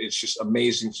 it's just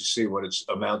amazing to see what it's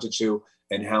amounted to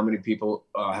and how many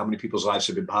people's lives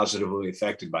have been positively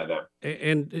affected by them.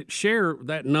 And share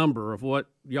that number of what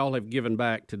y'all have given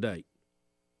back to date.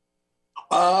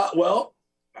 Well,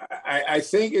 I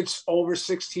think it's over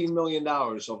 $16 million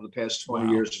over the past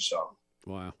 20 years or so.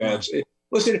 Wow.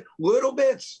 Listen, little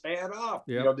bits add up.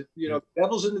 Yep.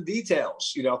 Devil's in the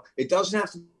details. It doesn't have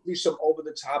to be some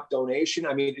over-the-top donation.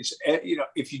 I mean, it's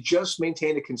if you just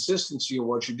maintain a consistency in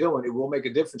what you're doing, it will make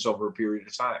a difference over a period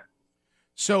of time.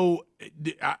 So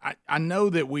I know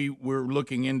that we're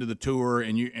looking into the tour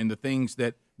and the things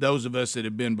that those of us that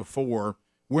have been before,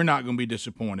 we're not going to be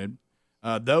disappointed.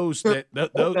 Those that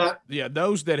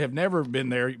have never been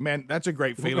there, man, that's a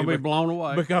great feeling. We're going to be blown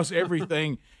away because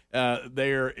everything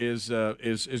there is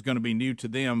going to be new to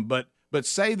them. But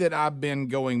say that I've been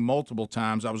going multiple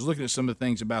times. I was looking at some of the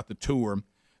things about the tour.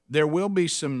 There will be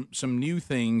some new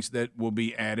things that will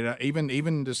be added.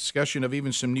 Even discussion of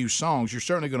even some new songs. You're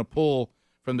certainly going to pull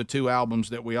from the 2 albums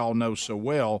that we all know so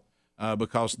well,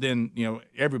 because then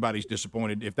everybody's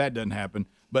disappointed if that doesn't happen.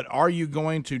 But are you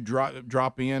going to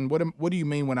drop in? What do you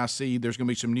mean when I see there's going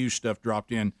to be some new stuff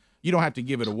dropped in? You don't have to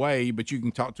give it away, but you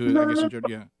can talk to it. No, I guess.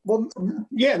 yeah. Well,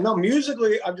 yeah. No,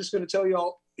 musically, I'm just going to tell you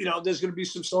all. There's going to be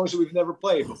some songs that we've never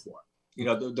played before.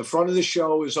 The front of the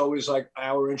show is always like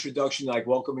our introduction, like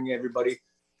welcoming everybody,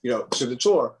 to the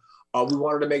tour. We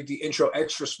wanted to make the intro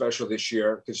extra special this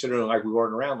year, considering like we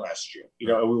weren't around last year.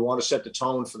 And we want to set the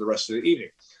tone for the rest of the evening.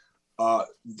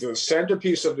 The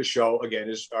centerpiece of the show, again,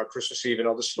 is Christmas Eve and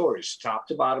Other Stories, top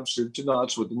to bottom, soup to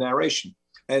nuts, with the narration.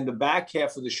 And the back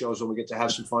half of the show is when we get to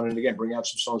have some fun and, again, bring out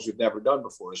some songs we've never done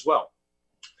before as well.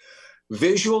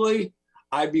 Visually,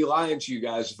 I'd be lying to you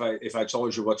guys if I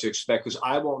told you what to expect, because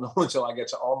I won't know until I get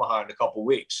to Omaha in a couple of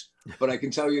weeks. But I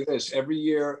can tell you this, every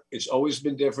year it's always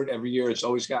been different. Every year it's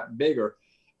always gotten bigger.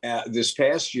 This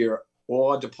past year,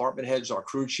 all our department heads, our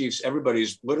crew chiefs,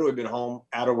 everybody's literally been home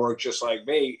out of work just like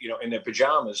me, in their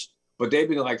pajamas. But they've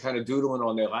been like kind of doodling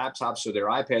on their laptops or their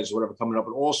iPads or whatever, coming up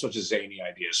with all sorts of zany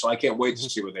ideas. So I can't wait to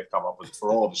see what they've come up with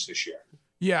for all of us this year.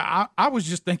 Yeah, I was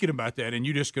just thinking about that, and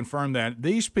you just confirmed that.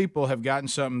 These people have gotten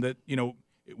something that,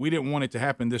 we didn't want it to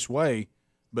happen this way,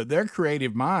 but their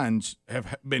creative minds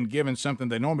have been given something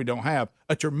they normally don't have,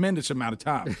 a tremendous amount of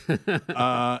time.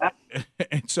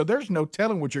 And so there's no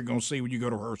telling what you're going to see when you go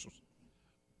to rehearsals.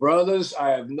 Brothers, I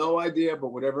have no idea,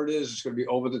 but whatever it is, it's going to be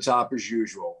over the top as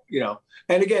usual,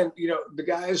 And again, the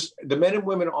guys, the men and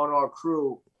women on our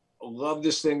crew love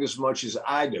this thing as much as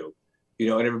I do,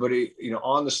 and everybody,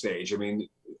 on the stage. I mean,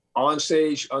 on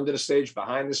stage, under the stage,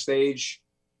 behind the stage,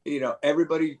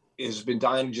 everybody has been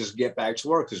dying to just get back to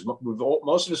work, because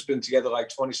most of us have been together like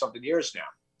 20-something years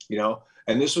now,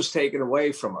 and this was taken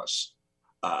away from us.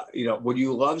 When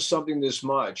you love something this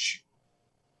much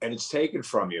and it's taken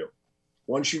from you,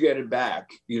 once you get it back,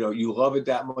 you love it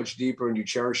that much deeper and you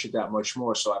cherish it that much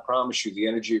more. So I promise you, the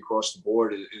energy across the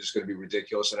board is going to be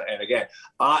ridiculous. And again,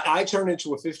 I turn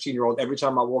into a 15-year-old every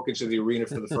time I walk into the arena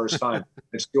for the first time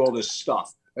and see all this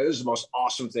stuff. This is the most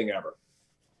awesome thing ever.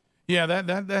 Yeah,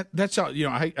 that's all.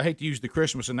 I hate to use the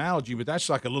Christmas analogy, but that's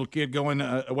like a little kid going,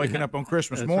 waking up on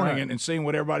Christmas morning right. and seeing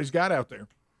what everybody's got out there.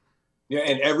 Yeah,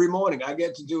 and every morning I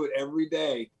get to do it every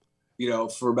day,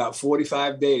 for about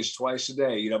 45 days, twice a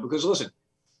day, because listen,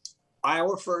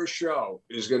 our first show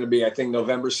is going to be, I think,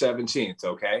 November 17th,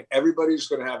 okay? Everybody's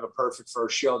going to have a perfect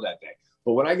first show that day.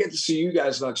 But when I get to see you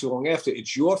guys not too long after,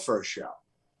 it's your first show.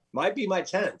 Might be my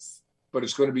 10th, but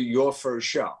it's going to be your first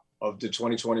show of the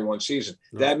 2021 season.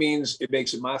 Right. That means it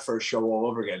makes it my first show all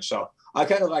over again. So I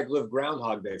kind of like live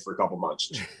Groundhog Day for a couple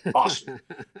months. Awesome.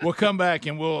 We'll come back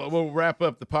and we'll wrap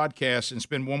up the podcast and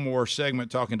spend one more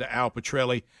segment talking to Al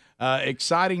Pitrelli.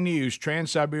 Exciting news,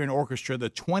 Trans-Siberian Orchestra, the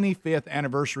 25th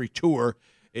anniversary tour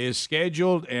is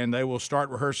scheduled, and they will start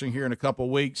rehearsing here in a couple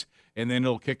of weeks, and then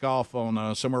it'll kick off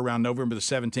on somewhere around November the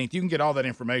 17th. You can get all that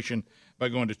information by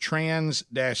going to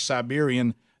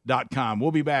trans-siberian.com.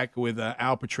 We'll be back with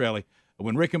Al Pitrelli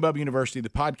when Rick and Bubba University, the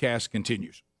podcast,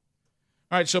 continues.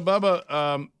 All right, so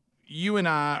Bubba, you and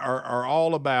I are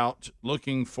all about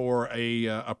looking for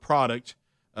a product,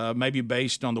 maybe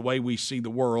based on the way we see the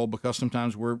world, because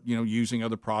sometimes we're using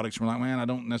other products. We're like, man, I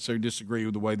don't necessarily disagree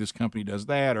with the way this company does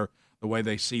that or the way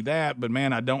they see that, but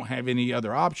man, I don't have any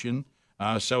other option.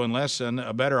 So unless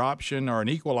a better option or an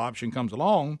equal option comes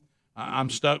along, I'm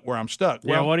stuck where I'm stuck.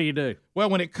 Yeah, what do you do? Well,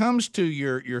 when it comes to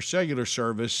your cellular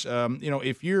service,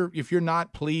 if you're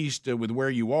not pleased with where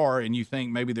you are and you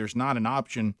think maybe there's not an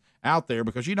option out there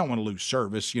because you don't want to lose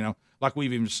service, like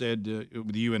we've even said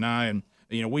with you and I, and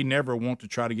we never want to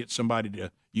try to get somebody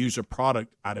to use a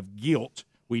product out of guilt.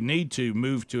 We need to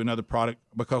move to another product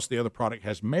because the other product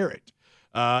has merit.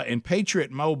 And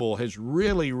Patriot Mobile has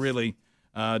really, really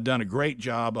done a great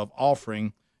job of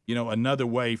offering, another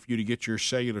way for you to get your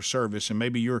cellular service. And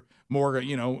maybe you're more,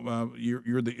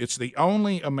 it's the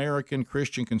only American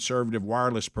Christian conservative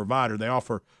wireless provider. They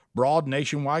offer broad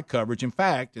nationwide coverage. In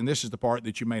fact, and this is the part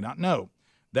that you may not know,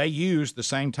 they use the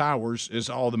same towers as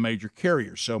all the major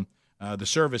carriers. So the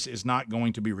service is not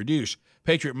going to be reduced.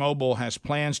 Patriot Mobile has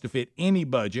plans to fit any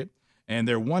budget, and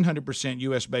their 100%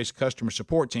 U.S.-based customer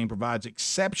support team provides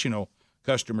exceptional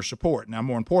customer support. Now,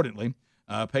 more importantly,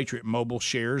 Patriot Mobile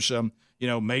shares,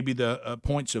 maybe the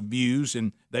points of views,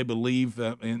 and they believe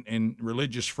in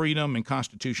religious freedom and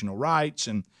constitutional rights,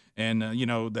 and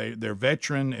their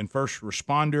veteran and first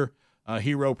responder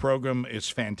hero program is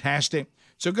fantastic.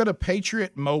 So go to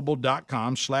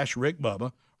patriotmobile.com/Rick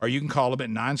Bubba, or you can call them at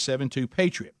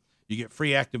 972-PATRIOT. You get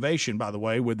free activation, by the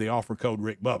way, with the offer code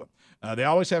Rick Bubba. They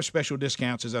always have special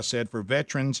discounts, as I said, for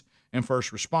veterans and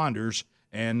first responders,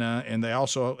 and they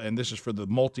also, and this is for the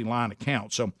multi-line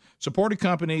account. So support a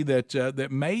company that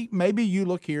maybe you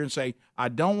look here and say, I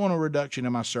don't want a reduction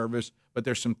in my service, but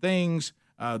there's some things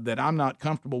that I'm not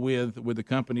comfortable with the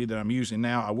company that I'm using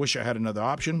now. I wish I had another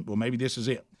option. Well, maybe this is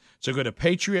it. So go to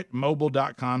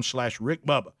patriotmobile.com/Rick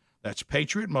Bubba. That's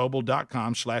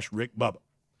patriotmobile.com/Rick Bubba.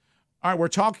 All right, we're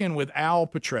talking with Al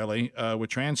Pitrelli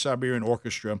with Trans-Siberian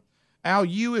Orchestra. Al,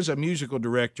 you as a musical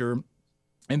director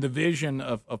and the vision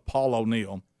of Paul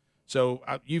O'Neill. So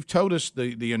you've told us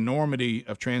the enormity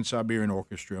of Trans-Siberian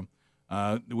Orchestra.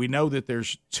 We know that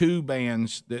there's two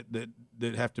bands that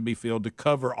have to be filled to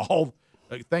cover all.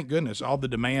 Thank goodness, all the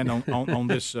demand on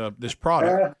this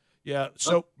product. Yeah.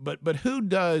 So, but who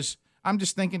does? I'm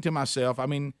just thinking to myself. I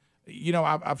mean,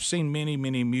 I've seen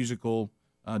many musical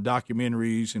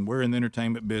documentaries, and we're in the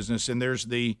entertainment business. And there's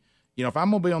if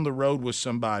I'm gonna be on the road with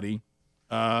somebody,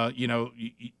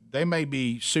 they may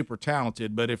be super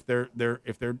talented, but if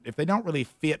they don't really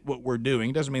fit what we're doing,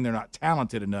 it doesn't mean they're not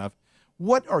talented enough.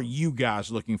 What are you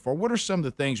guys looking for? What are some of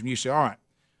the things when you say, all right,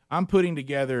 I'm putting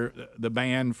together the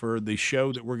band for the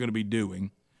show that we're going to be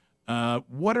doing?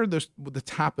 What are the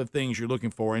type of things you're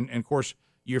looking for? And of course,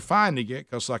 you're finding it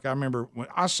because, like, I remember when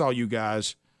I saw you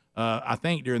guys, I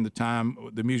think during the time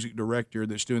the music director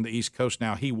that's doing the East Coast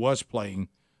now, he was playing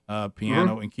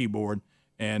piano and keyboard.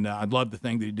 And I'd love the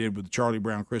thing that he did with the Charlie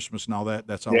Brown Christmas and all that.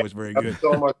 That's always very good.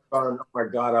 So much fun. Oh, my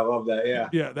God, I love that. Yeah.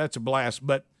 Yeah, that's a blast.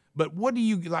 But what do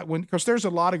you like because there's a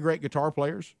lot of great guitar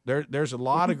players. There's a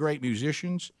lot of great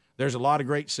musicians. There's a lot of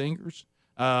great singers.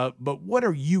 But what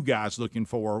are you guys looking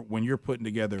for when you're putting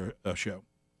together a show?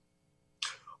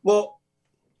 Well,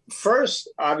 first,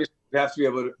 obviously, you have to be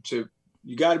able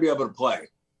you got to be able to play.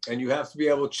 And you have to be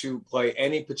able to play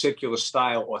any particular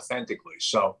style authentically.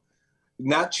 So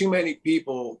not too many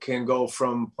people can go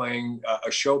from playing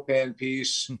a Chopin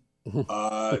piece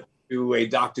to a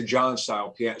Dr. John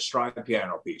style stride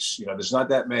piano piece. There's not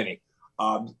that many.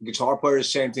 Guitar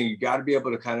players, same thing. You got to be able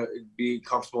to kind of be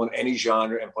comfortable in any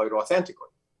genre and play it authentically.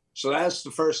 So that's the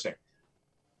first thing.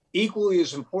 Equally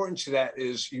as important to that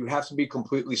is you have to be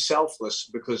completely selfless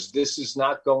because this is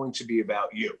not going to be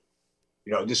about you.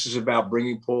 This is about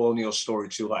bringing Paul O'Neill's story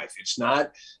to life. It's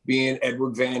not being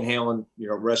Edward Van Halen,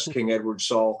 rest King Edward's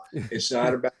soul. It's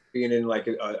not about being in like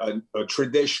a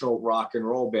traditional rock and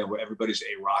roll band where everybody's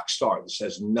a rock star. This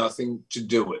has nothing to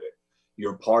do with it.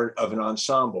 You're part of an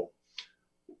ensemble.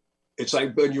 It's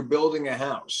like when you're building a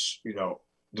house,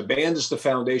 the band is the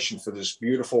foundation for this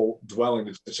beautiful dwelling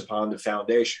that sits upon the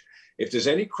foundation. If there's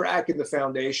any crack in the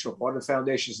foundation or part of the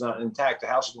foundation is not intact, the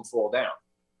house can fall down.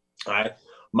 All right.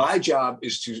 My job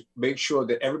is to make sure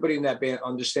that everybody in that band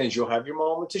understands you'll have your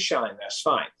moment to shine. That's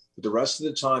fine. But the rest of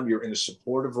the time, you're in a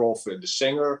supportive role for the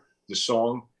singer, the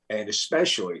song, and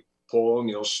especially Paul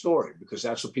O'Neill's story, because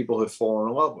that's what people have fallen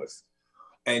in love with.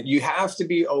 And you have to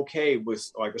be okay with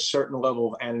like a certain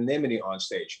level of anonymity on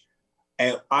stage.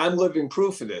 And I'm living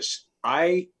proof of this.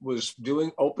 I was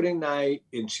doing opening night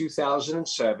in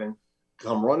 2007,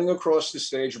 come running across the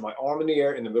stage with my arm in the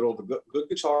air in the middle of a good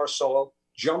guitar solo,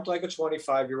 jumped like a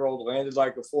 25-year-old, landed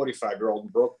like a 45-year-old,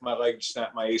 and broke my leg and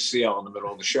snapped my ACL in the middle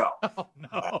of the show.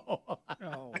 Oh,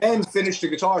 no. And finished the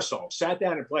guitar solo, sat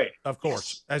down and played. Of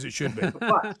course, as it should be.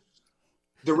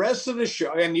 the rest of the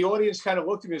show, and the audience kind of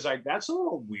looked at me as like, that's a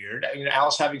little weird. I mean,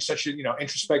 Al's having such a,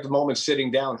 introspective moment,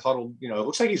 sitting down, huddled, it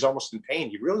looks like he's almost in pain.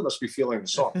 He really must be feeling the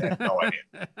song. I have no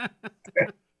idea.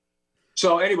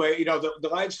 So anyway, the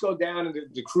lights go down and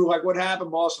the crew like, what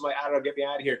happened, boss? I'm like, I don't know, get me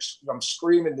out of here. I'm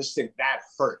screaming this thing. That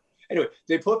hurt. Anyway,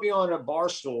 they put me on a bar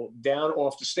stool down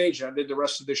off the stage, and I did the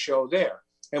rest of the show there.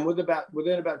 And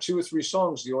within about 2 or 3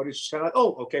 songs, the audience was kind of like,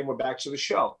 oh, okay, we're back to the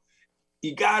show.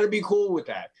 You got to be cool with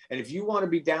that. And if you want to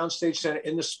be downstage center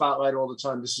in the spotlight all the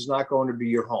time, this is not going to be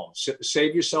your home.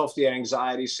 Save yourself the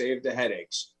anxiety, save the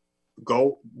headaches.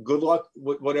 Go, good luck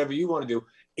with whatever you want to do.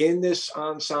 In this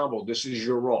ensemble, this is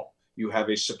your role. You have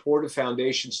a supportive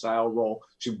foundation style role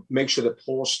to make sure that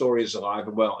Paul's story is alive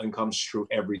and well and comes true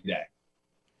every day.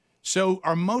 So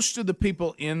are most of the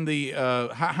people in the,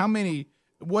 how many,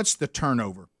 what's the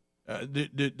turnover?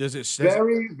 Does it say?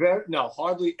 Very, no,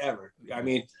 hardly ever. I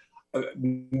mean,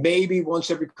 maybe once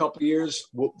every couple of years,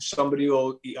 somebody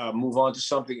will move on to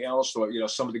something else, or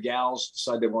some of the gals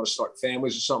decide they want to start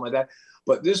families or something like that.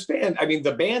 But this band, I mean,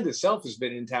 the band itself has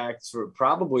been intact for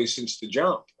probably since the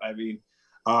jump. I mean,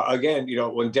 again,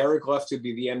 when Derek left to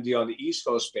be the MD on the East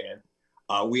Coast band,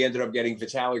 we ended up getting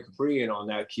Vitaly Capri in on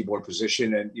that keyboard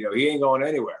position, and he ain't going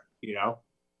anywhere.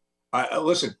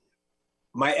 Listen,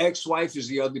 my ex-wife is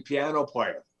the other piano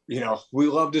player. We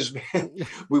loved this band.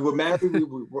 We were married.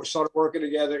 We started working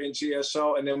together in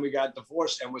TSO, and then we got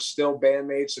divorced, and we're still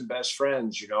bandmates and best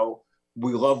friends.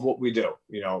 We love what we do.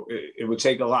 It would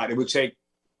take a lot. It would take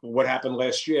what happened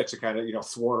last year to kind of,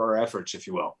 thwart our efforts, if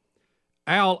you will.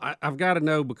 Al, I've got to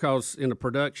know, because in a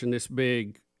production this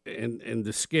big and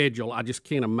the schedule, I just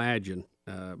can't imagine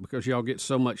because y'all get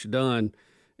so much done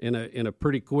in a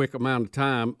pretty quick amount of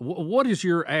time. What does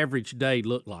your average day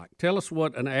look like? Tell us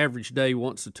what an average day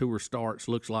once the tour starts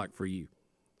looks like for you.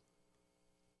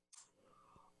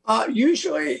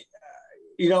 Usually,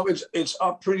 it's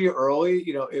up pretty early.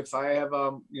 If I have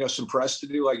some press to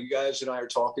do, like you guys and I are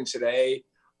talking today,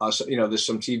 so, there's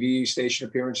some TV station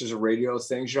appearances or radio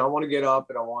things. I want to get up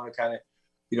and I want to kind of,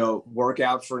 work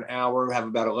out for an hour, have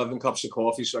about 11 cups of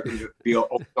coffee so I can be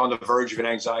on the verge of an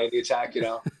anxiety attack. Get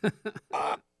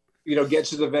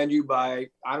to the venue by,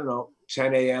 I don't know,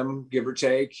 10 a.m., give or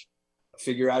take,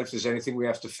 figure out if there's anything we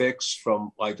have to fix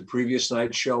from like the previous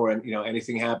night's show, or,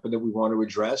 anything happened that we want to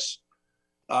address.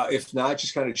 If not,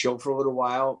 just kind of chill for a little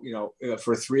while.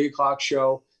 For a 3 o'clock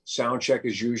show, sound check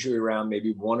is usually around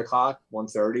maybe 1 o'clock,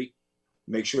 1:30.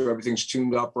 Make sure everything's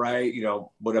tuned up right,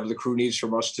 whatever the crew needs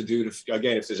from us to do to,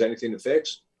 again, if there's anything to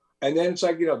fix. And then it's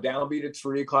like, downbeat at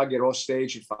 3 o'clock, get off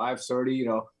stage at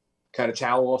 5:30, kind of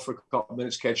towel off for a couple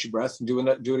minutes, catch your breath, and do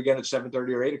it again at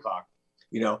 7:30 or 8 o'clock.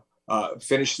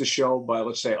 Finish the show by,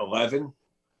 let's say, 11.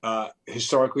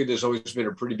 Historically, there's always been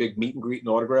a pretty big meet and greet and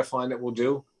autograph line that we'll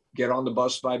do. Get on the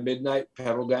bus by midnight,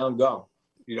 pedal down, go.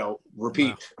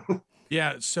 Repeat. Wow.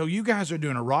 Yeah, so you guys are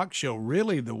doing a rock show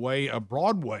really the way a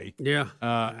Broadway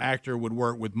actor would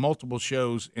work, with multiple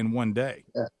shows in one day.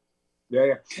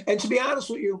 Yeah. And to be honest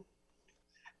with you,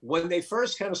 when they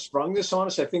first kind of sprung this on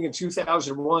us, I think in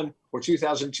 2001 or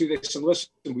 2002, they said, listen,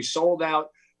 we sold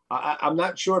out. I'm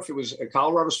not sure if it was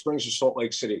Colorado Springs or Salt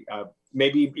Lake City,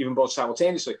 maybe even both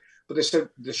simultaneously. But they said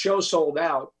the show sold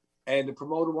out, and the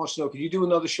promoter wants to know, can you do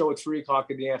another show at 3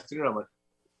 o'clock in the afternoon? I'm like,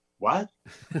 what?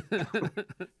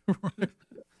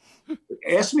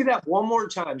 Ask me that one more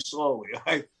time slowly.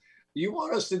 You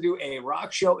want us to do a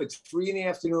rock show at 3 in the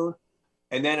afternoon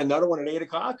and then another one at 8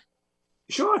 o'clock?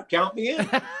 Sure, count me in.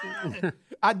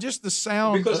 Just the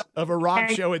sound of a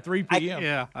rock show at 3 p.m.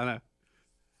 Yeah, I know.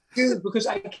 Dude, because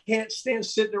I can't stand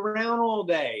sitting around all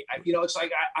day. It's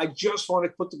like I just want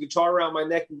to put the guitar around my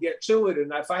neck and get to it.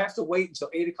 And if I have to wait until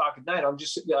 8 o'clock at night, I'm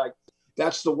just sitting there like,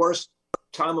 that's the worst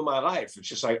time of my life. It's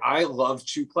just like, I love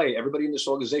to play. Everybody in this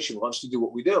organization loves to do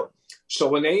what we do. So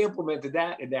when they implemented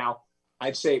that, and now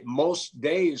I'd say most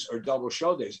days are double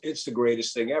show days, it's the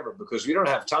greatest thing ever, because we don't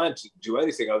have time to do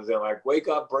anything other than like wake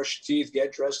up, brush your teeth,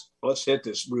 get dressed, let's hit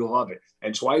this. We love it.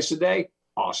 And twice a day,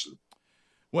 awesome.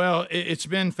 Well, it's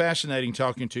been fascinating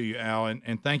talking to you, Al,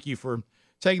 and thank you for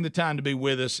taking the time to be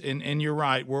with us. And you're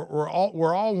right, we're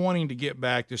all wanting to get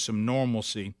back to some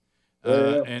normalcy.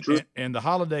 And the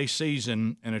holiday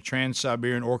season and a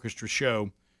Trans-Siberian Orchestra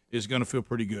show is going to feel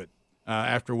pretty good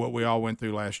after what we all went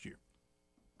through last year.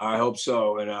 I hope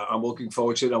so, and I'm looking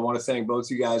forward to it. I want to thank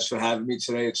both you guys for having me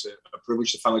today. It's a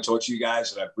privilege to finally talk to you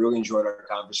guys, and I've really enjoyed our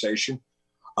conversation.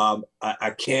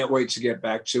 I can't wait to get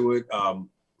back to it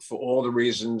for all the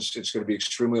reasons. It's going to be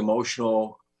extremely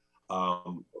emotional.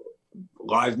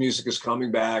 Live music is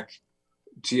coming back.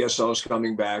 TSO is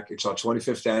coming back. It's our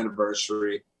 25th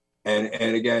anniversary.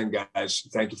 And again, guys,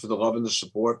 thank you for the love and the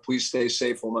support. Please stay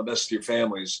safe. All my best to your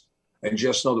families. And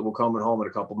just know that we're coming home in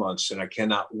a couple months. And I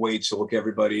cannot wait to look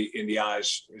everybody in the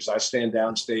eyes as I stand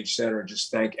downstage center and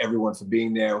just thank everyone for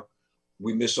being there.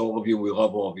 We miss all of you. We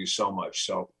love all of you so much.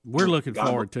 So we're looking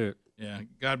forward to it. Yeah,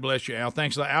 God bless you, Al.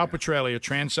 Thanks. Al Petrelli,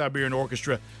 Trans-Siberian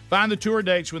Orchestra. Find the tour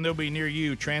dates when they'll be near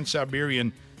you,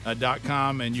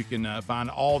 transsiberian.com, and you can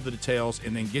find all the details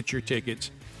and then get your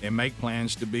tickets and make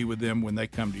plans to be with them when they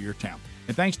come to your town.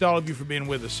 And thanks to all of you for being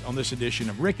with us on this edition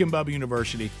of Rick and Bubba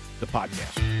University, the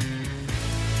podcast.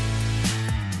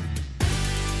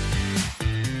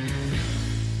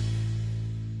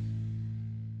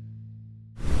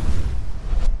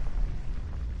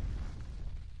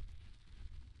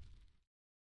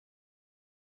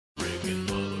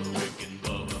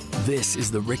 This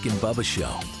is the Rick and Bubba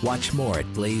Show. Watch more at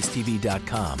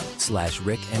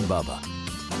blazetv.com/Rick and Bubba.